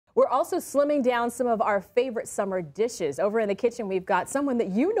We're also slimming down some of our favorite summer dishes. Over in the kitchen, we've got someone that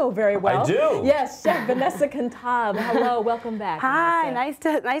you know very well. I do. Yes, Chef Vanessa Cantave. Hello, welcome back. Hi, nice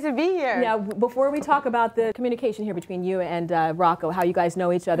to be here. Now, before we talk about the communication here between you and Rocco, how you guys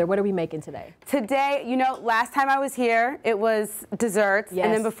know each other, what are we making today? Today, you know, last time I was here, it was desserts,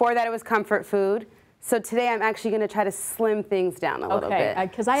 and then before that, it was comfort food. So today I'm actually going to try to slim things down a little bit. Okay,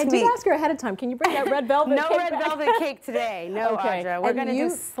 because I did ask her ahead of time, can you bring that red velvet cake No red velvet cake today. No, Audra. We're going to do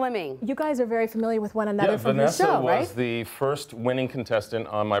slimming. You guys are very familiar with one another from Vanessa the show, right? was the first winning contestant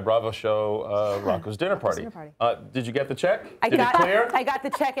on my Bravo show, Rocco's Dinner Party. Did you get the check? Did it clear? I got the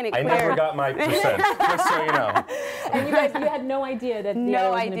check and it cleared. I never got my percent, just so you know. And you guys, you had no idea that the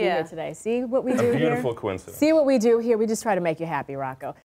other was going to be here today. See what we do here? Beautiful coincidence. See what we do here? We just try to make you happy, Rocco.